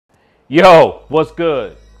Yo, what's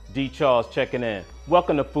good? D. Charles checking in.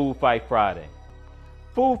 Welcome to Food Fight Friday.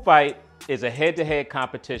 Food Fight is a head-to-head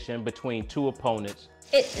competition between two opponents.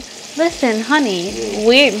 Listen, honey,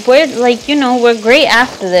 we're like, we're great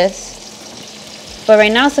after this. But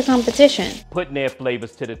right now it's a competition. Putting their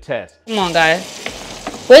flavors to the test. Come on, guys.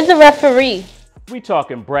 Where's the referee? We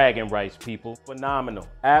talking bragging rights, people. Phenomenal.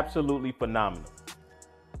 Absolutely phenomenal.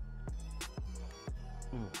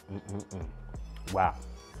 Wow.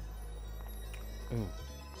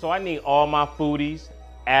 So I need all my foodies,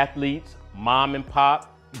 athletes, mom and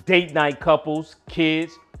pop, date night couples,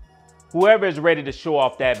 kids, whoever is ready to show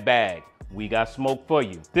off that bag. We got smoke for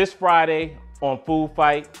you. This Friday on Food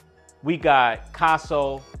Fight, we got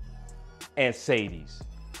Casso and Cedes.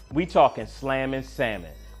 We talking Slammin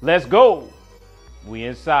Salmon. Let's go. We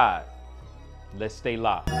inside. Let's stay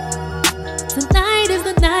locked. Tonight is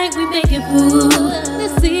the night we making food.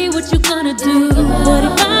 Let's see what you gonna do.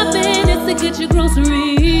 45 minutes to get your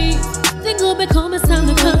groceries. Then go back home, it's time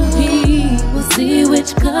to compete. We'll see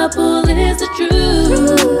which couple is the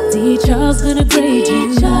truth. D. Charles gonna grade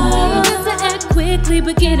you. You got to act quickly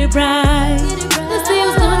but get it right. Let's see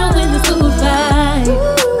who's gonna win the food fight.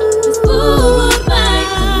 It's food fight.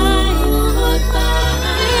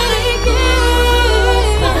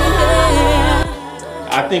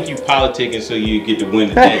 I think you politicking so you get to win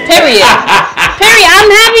the day. Period. Period.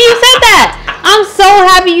 I'm happy you said that. I'm so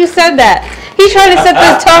happy you said that. He's trying to set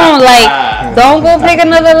this tone like, don't go pick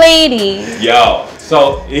another lady. Yo,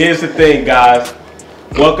 so here's the thing, guys.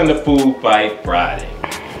 Welcome to Food Fight Friday.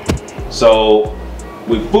 So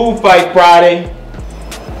with Food Fight Friday,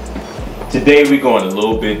 today we're going a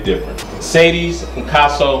little bit different. Cedes and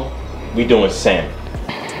Casso, we doing salmon.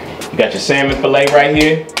 You got your salmon fillet right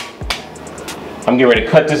here. I'm getting ready to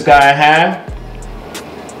cut this guy in half.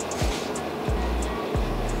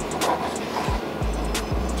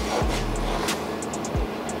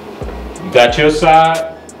 You got your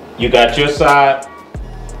side. You got your side.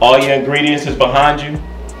 All your ingredients is behind you.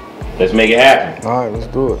 Let's make it happen. All right, let's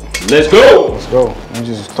do it. Let's go. Let's go. Let me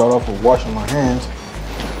just start off with washing my hands.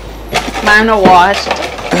 Mine are washed.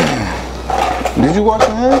 Did you wash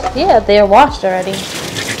your hands? Yeah, they're washed already.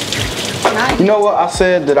 You know what? I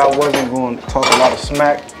said that I wasn't going to talk a lot of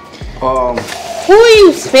smack. Who are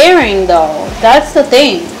you sparing though? That's the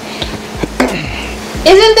thing.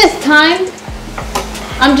 Isn't this time?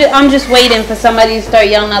 I'm just waiting for somebody to start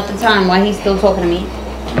yelling out the time while he's still talking to me.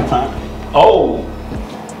 Oh.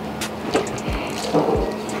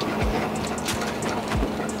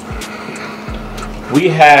 We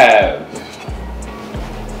have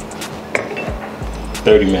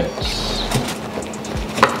 30 minutes.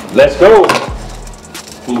 Let's go.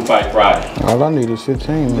 Food Fight Friday. All I need is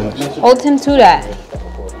 15 minutes. Hold him to that.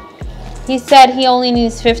 He said he only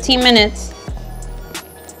needs 15 minutes.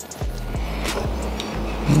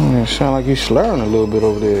 You sound like you slurring a little bit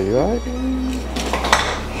over there. You all right?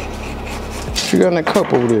 What you got in that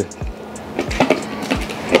cup over there?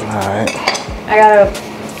 All right. I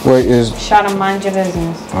got Wait, is shot of mind your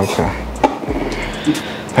business. okay.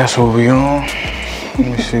 That's what we on. Let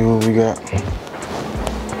me see what we got.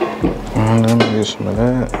 Let me get some of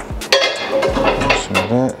that. Some of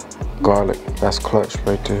that. Garlic. That's clutch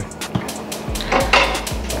right there.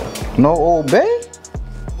 No Old Bay?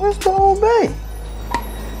 Where's the Old Bay?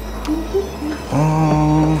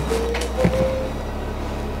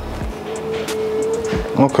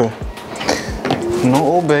 Okay. No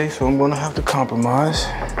Old Bay, so I'm gonna have to compromise.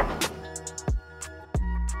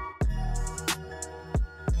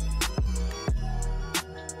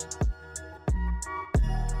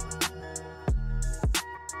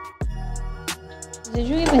 Did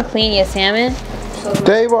you even clean your salmon?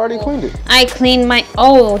 Dave already cleaned it. I cleaned my...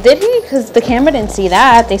 Oh, did he? Because the camera didn't see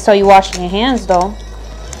that. They saw you washing your hands, though.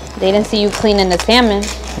 They didn't see you cleaning the salmon.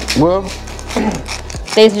 Well,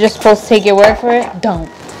 They're just supposed to take your word for it? Don't.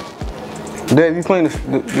 Dave, you cleaned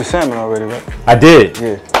the salmon already, right? I did.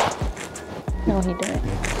 Yeah. No, he didn't.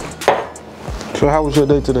 So how was your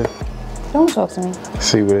day today? Don't talk to me.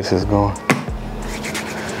 See where this is going.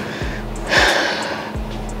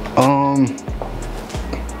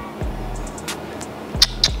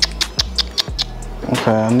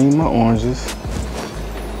 Okay, I need my oranges.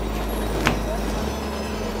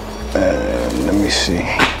 And let me see.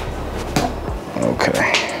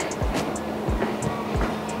 Okay.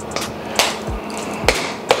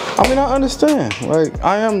 I mean, I understand. Like,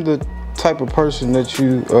 I am the type of person that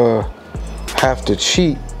you have to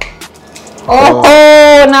cheat.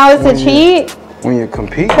 Oh, now it's a cheat? When you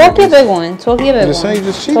compete. Talk your big one. Talk your big one. Just saying you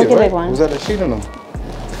just cheated, Talk your right? big one. Was that a cheat or no?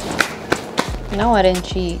 No, I didn't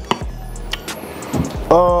cheat.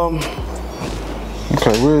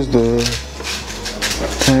 Okay, where's the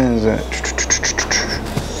pans at?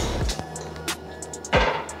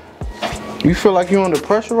 You feel like you're under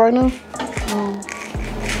pressure right now?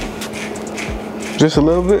 Just a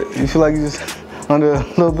little bit? You feel like you're just under a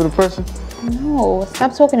little bit of pressure? No,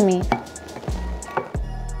 stop talking to me.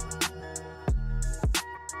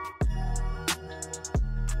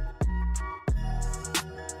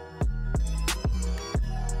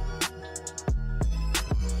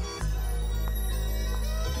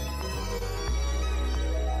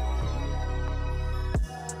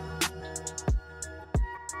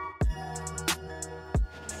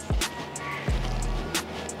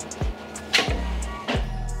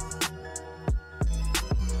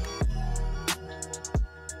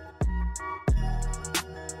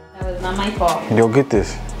 That was not my fault. Yo, get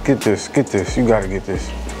this. Get this. Get this. You gotta get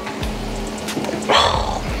this.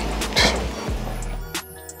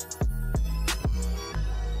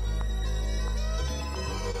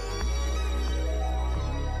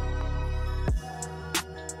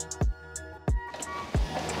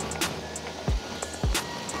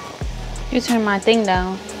 You turned my thing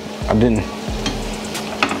down. I didn't.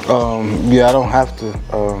 Yeah, I don't have to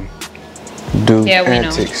do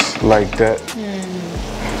antics like that.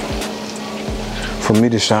 For me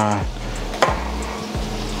to shine,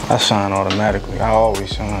 I shine automatically. I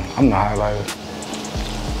always shine. I'm the highlighter.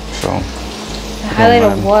 So. The highlight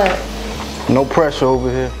of what? No pressure over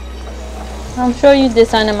here. I'm sure you did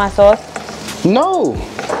something in my sauce. No.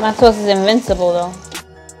 My sauce is invincible though.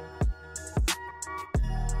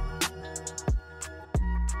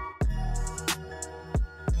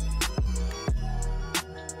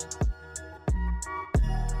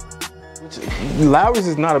 Lowry's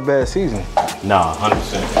is not a bad season. Nah,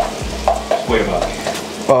 100%. Swear about it.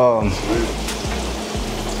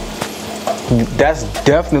 That's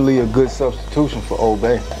definitely a good substitution for Old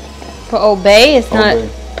Bay. For Old Bay, it's not. Bay.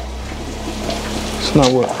 It's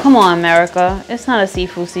not what? Come on, America. It's not a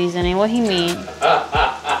seafood seasoning. What he mean?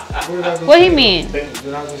 What he mean? A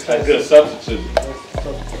good substitute.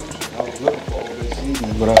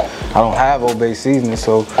 But I don't have Old Bay seasoning,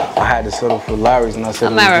 so I had to settle for Lowry's, and I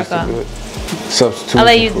said America. It was just a good substitution I'll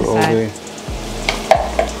let you for decide. Old Bay.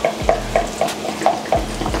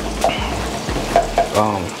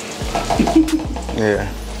 Yeah.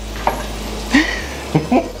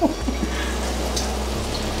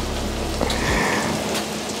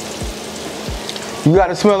 You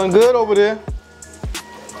got it smelling good over there.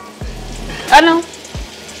 I know.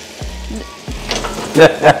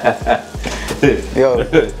 Yo.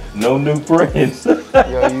 No new friends. Yo,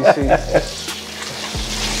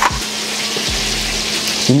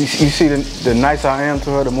 you see the nicer I am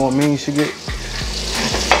to her, the more mean she get?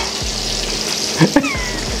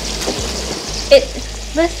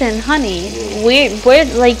 Listen, honey, we're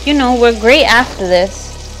like, you know, we're great after this.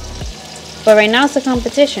 But right now it's a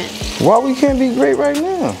competition. Why we can't be great right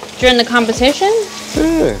now? During the competition?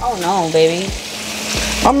 Yeah. Oh no, baby.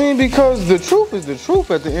 I mean, because the truth is the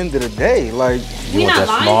truth at the end of the day. Like, We not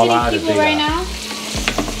lying to these people right now?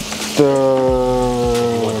 You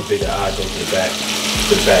want the bigger eye, go to the back.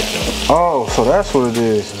 To the back though. Oh, so that's what it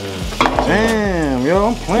is. Damn, yo,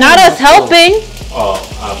 I'm playing. Not us helping. Oh,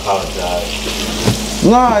 I apologize.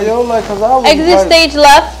 Nah, yo, like, cause I was Exit like, stage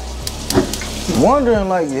left. wondering,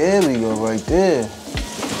 like, yeah, we go right there.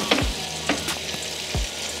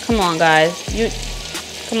 Come on, guys.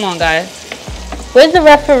 Come on, guys. Where's the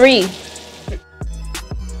referee?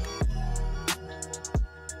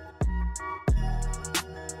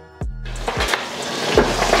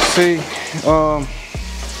 See,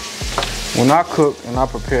 when I cook and I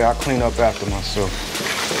prepare, I clean up after myself.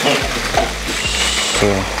 So,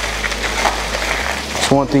 it's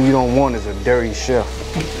one thing you don't want is a dirty chef.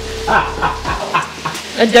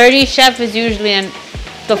 A dirty chef is usually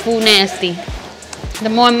the food nasty. The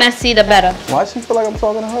more messy, the better. Why does she feel like I'm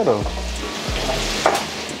talking to her though?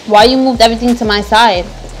 Why you moved everything to my side?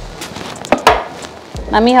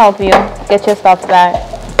 Let me help you. Get your stuff back.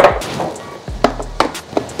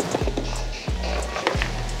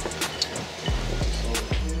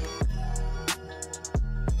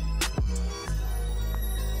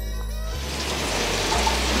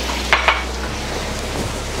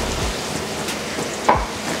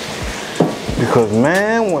 Because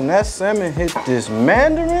man, when that salmon hit this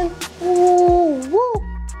mandarin, woo, woo.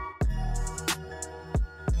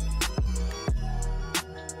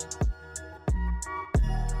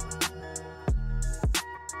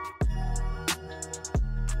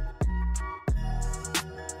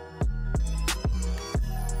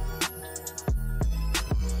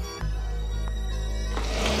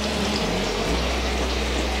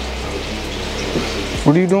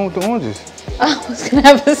 What are you doing with the oranges? I was gonna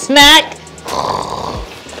have a snack.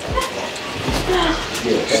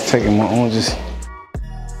 Just taking my own, just.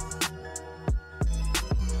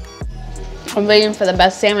 I'm waiting for the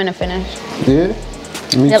best salmon to finish. Yeah,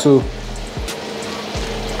 me Yep. too.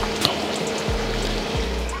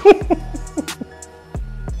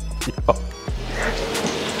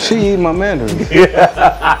 She eat my mandarin.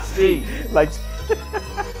 See, like she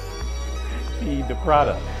eat the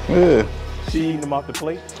product. Yeah, She eating them off the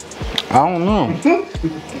plate. I don't know.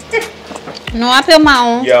 No, I peel my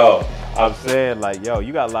own. Yo, I'm saying like, yo,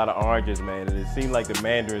 you got a lot of oranges, man, and it seems like the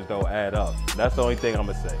mandarins don't add up. That's the only thing I'm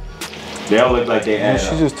gonna say. They don't look like they add up.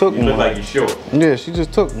 She just took You one. look like you're short. Yeah, she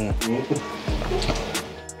just took one.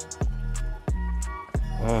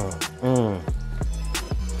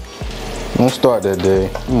 Don't start that day.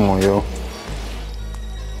 Come on, yo.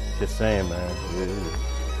 Just saying, man.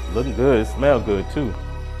 It's looking good. It smells good too.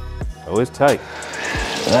 Oh, it's tight.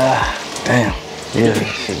 Ah, damn. Yeah,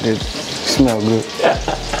 it did smell good.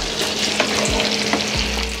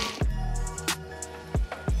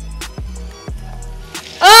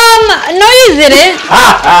 No, you didn't.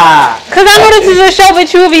 Cause I know this is a show,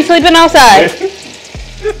 but you will be sleeping outside.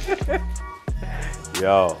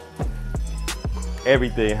 Yo,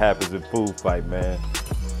 everything happens in Food Fight, man.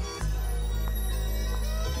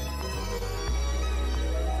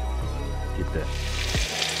 Get that.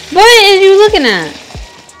 What is you looking at?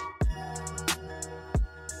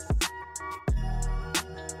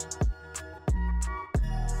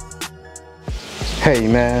 Hey,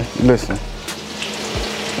 man, listen.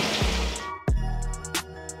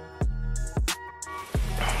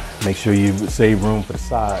 Make sure you save room for the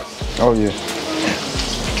sides. Oh, yeah.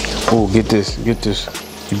 Oh, get this, get this.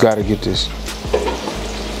 You gotta get this.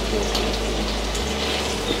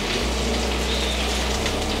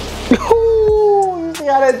 Ooh, you see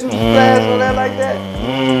how that juice flash on that like that?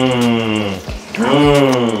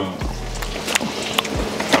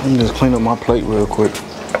 Let me just clean up my plate real quick.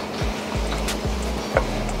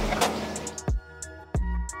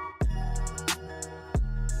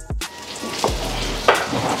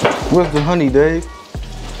 Where's the honey, Dave?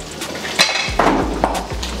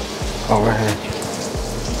 Oh, right here.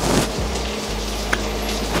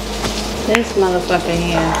 This motherfucker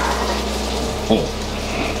here.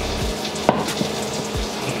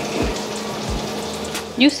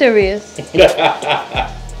 You serious?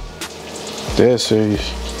 Dead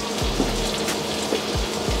serious.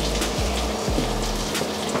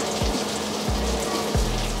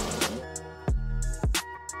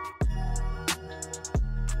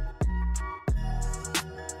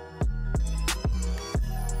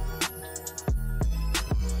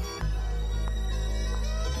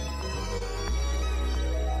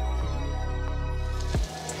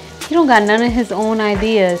 He don't got none of his own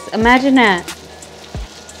ideas. Imagine that.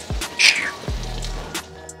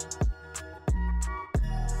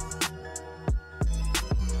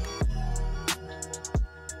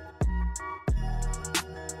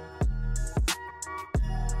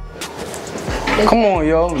 Come on,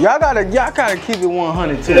 yo. Y'all gotta keep it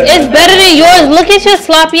 100 too. It's better than yours. Look at your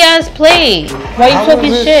sloppy ass plate. Why you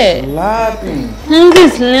talking shit? Sloppy. Look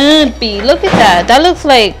at sloppy. Look at that. That looks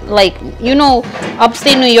like you know,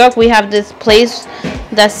 upstate New York we have this place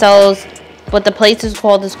that sells what the place is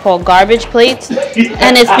called garbage plates,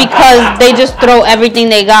 and it's because they just throw everything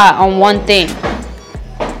they got on one thing.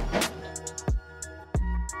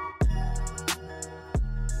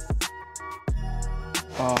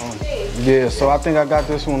 Yeah, so I think I got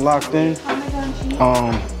this one locked in.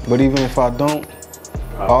 But even if I don't,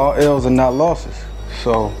 all L's are not losses.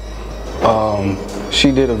 So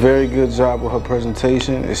she did a very good job with her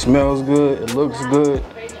presentation. It smells good, it looks good.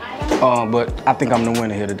 But I think I'm the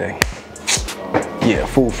winner here today. Yeah,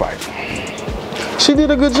 Food Fight. She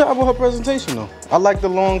did a good job with her presentation though. I like the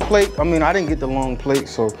long plate. I mean, I didn't get the long plate,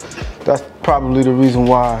 so that's probably the reason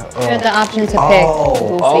why. You had the option to pick.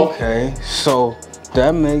 Oh, Goofy. okay. So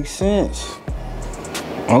that makes sense.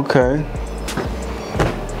 Okay.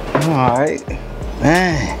 All right.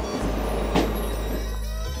 Man.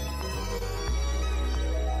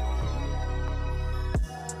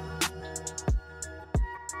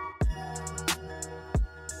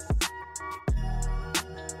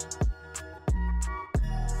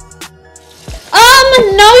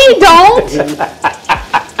 No, you don't.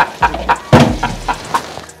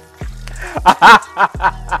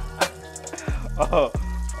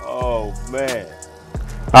 Oh man.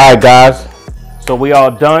 All right, guys. So we all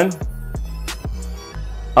done.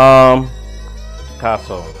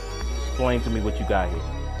 Casso, explain to me what you got here.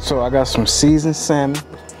 So I got some seasoned salmon.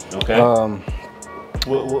 Okay.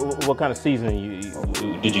 What kind of seasoning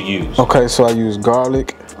did you use? Okay, so I use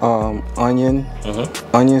garlic, onion,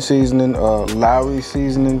 onion seasoning, Lowry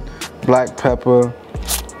seasoning, black pepper.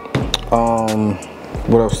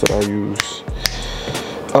 What else did I use?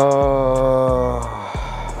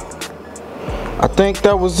 I think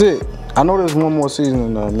that was it. I know there's one more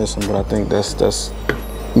seasoning that I'm missing, but I think that's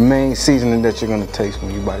main seasoning that you're gonna taste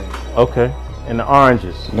when you bite it. Okay, and the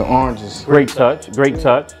oranges. The oranges. Great touch, great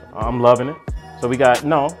touch. I'm loving it. So we got,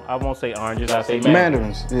 no, I won't say oranges, I say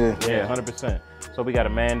mandarins. Mandarins, yeah. Yeah, 100%. So we got a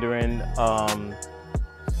mandarin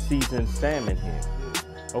seasoned salmon here.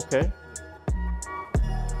 Okay.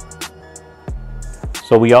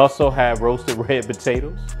 So we also have roasted red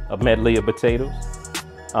potatoes, a medley of potatoes,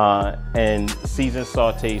 and seasoned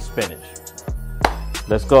sauteed spinach.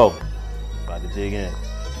 Let's go. About to dig in.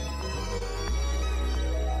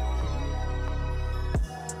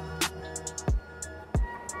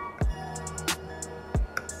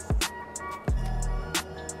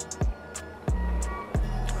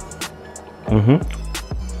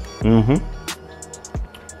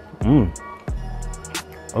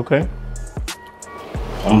 Okay.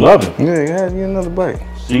 I'm loving it. Yeah, you have another bite.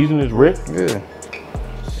 Season is rich. Yeah.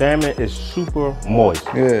 Salmon is super moist.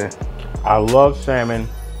 Yeah. I love salmon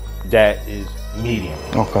that is medium.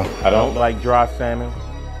 Okay. I don't like dry salmon,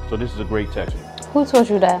 so this is a great texture. Who taught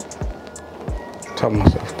you that? Taught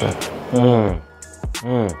myself that.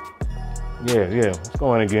 Yeah. Let's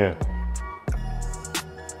go in again.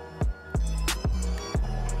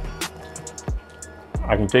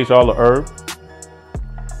 I can taste all the herb.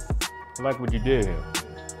 I like what you did here.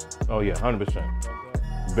 Oh yeah,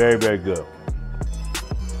 100%. Very, very good.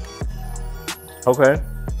 Okay.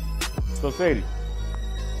 So Sadie,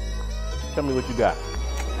 tell me what you got.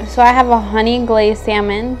 So I have a honey glazed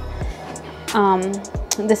salmon.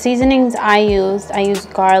 The seasonings I use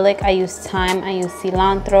garlic, I use thyme, I use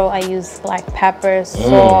cilantro, I use black pepper,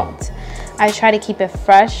 salt. I try to keep it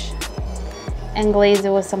fresh and glaze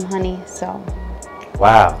it with some honey, so.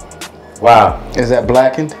 Wow. Is that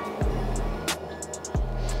blackened?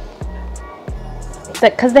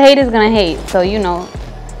 Because the haters gonna hate, so you know,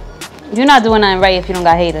 you're not doing nothing right if you don't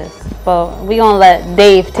got haters. But we gonna let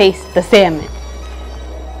Dave taste the salmon.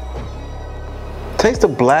 Taste the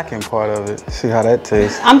blackened part of it. See how that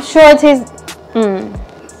tastes. I'm sure it tastes.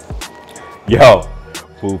 Yo,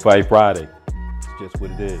 Food Fight Friday. It's just what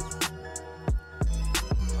it is.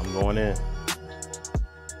 I'm going in.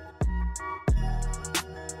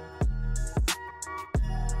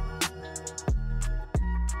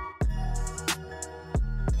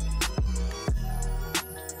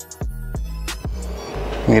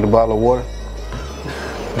 Need a bottle of water?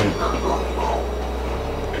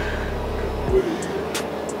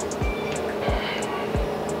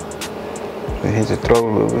 It hits your throat a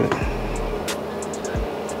little bit.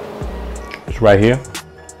 It's right here.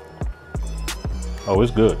 Oh,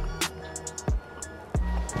 it's good.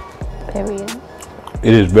 Period.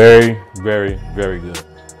 It is very, very, very good.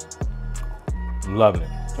 I'm loving it.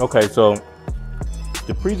 Okay, so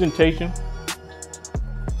the presentation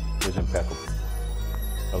is impeccable.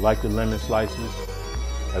 I like the lemon slices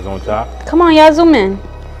that's on top. Come on, y'all, zoom in.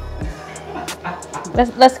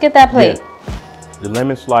 Let's get that plate. Yeah. The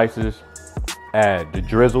lemon slices add the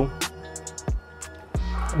drizzle.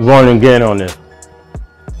 Going again on this.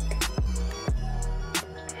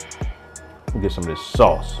 Get some of this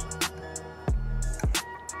sauce.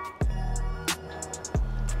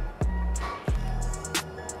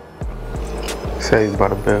 Saved by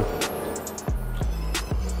the bell.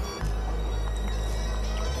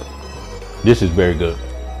 This is very good.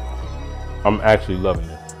 I'm actually loving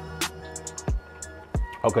this.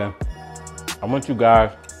 Okay. I want you guys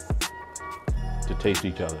to taste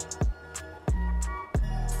each other.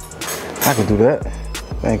 I can do that.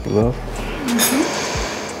 Thank you, love.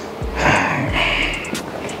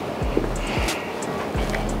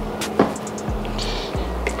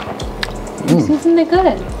 You seasoned it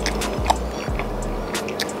good.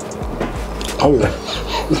 Oh yeah.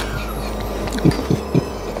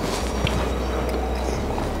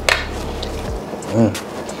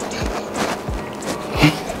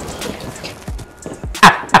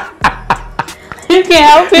 You can't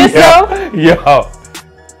help yourself. Yo.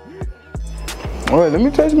 All right, let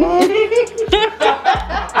me taste mine.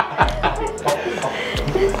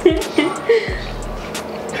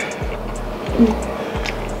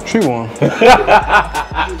 She won.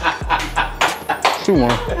 She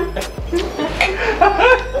won.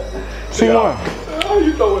 She won. Oh,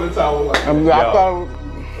 you throw in the towel like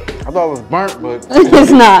I thought it was burnt, but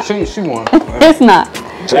It's not. she won. It's not.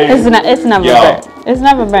 It's not. It's never burnt. It's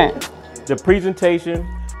never burnt. The presentation,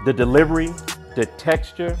 the delivery, the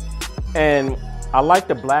texture, and I like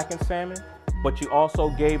the blackened salmon, but you also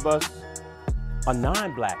gave us a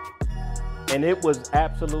non-black, and it was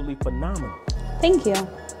absolutely phenomenal. Thank you.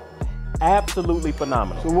 Absolutely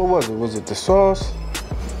phenomenal. So what was it? Was it the sauce?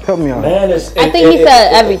 Help me out. Man, I think he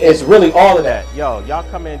said everything. It's really all of that. Yo, y'all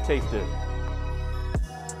come in and taste this.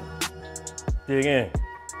 Dig in.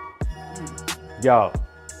 Yo,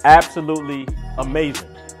 absolutely amazing.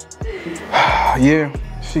 Yeah,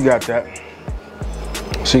 she got that.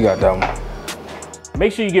 She got that one.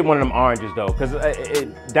 Make sure you get one of them oranges though, because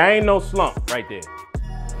there ain't no slump right there.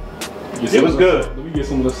 It was good. Let me get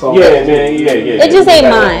some of the sauce. Yeah, man, yeah. It just ain't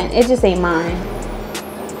mine. It just ain't mine.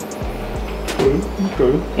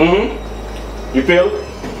 Okay. Mm-hmm. You feel it?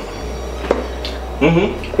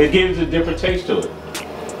 Mm-hmm. It gives a different taste to it.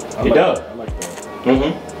 It does. I like that.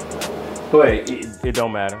 Mm-hmm. Go ahead. It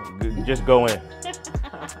don't matter. Just go in.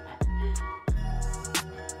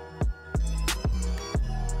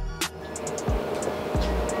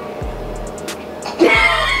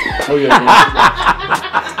 Oh yeah.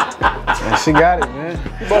 And she got it, man.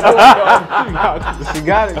 She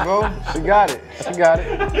got it, bro. She got it. She got it.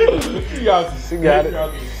 She got it.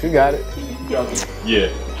 She got it. Yeah.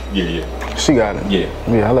 She got it. Yeah.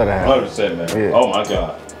 Yeah, I let her have it. 100%, man. Yeah. Oh my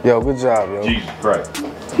God. Yo, good job, yo. Jesus Christ.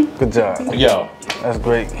 Good job. Yo. That's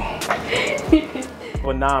great.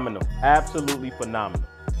 Phenomenal. Absolutely phenomenal.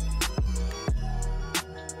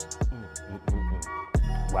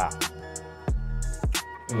 Wow.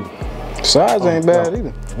 Size ain't bad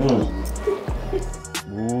either.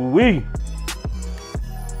 Ooh-wee.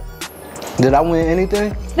 Did I win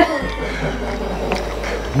anything?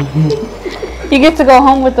 You get to go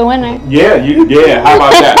home with the winner. Yeah, how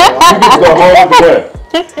about that? You get to go home with the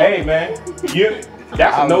win. Hey man,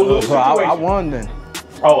 that's a no-lose situation. I won then.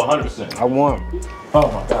 Oh, 100%. I won.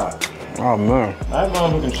 Oh my God. Oh man. That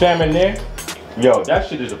motherfucking salmon there. Yo, that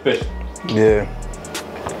shit is official. Yeah.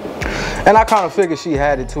 And I kind of figured she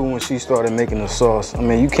had it too when she started making the sauce. I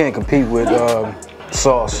mean, you can't compete with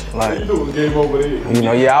sauce. Like, You knew it was game over there. you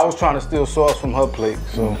know, yeah, I was trying to steal sauce from her plate,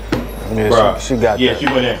 so yeah, Bruh. she got Yeah, that. she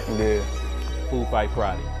went in. Yeah. Food Fight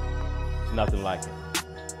Friday. It's nothing like it.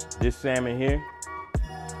 This salmon here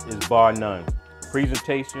is bar none.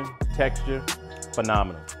 Presentation, texture,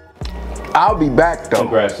 phenomenal. I'll be back though.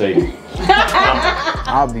 Congrats, Cedes.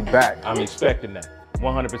 I'll be back. I'm expecting that.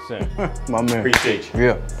 100%. My man. Appreciate you.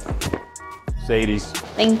 Yeah. Cedes,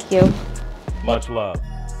 Thank you. much love.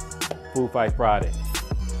 Food Fight Friday.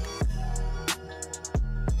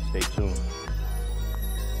 Stay tuned.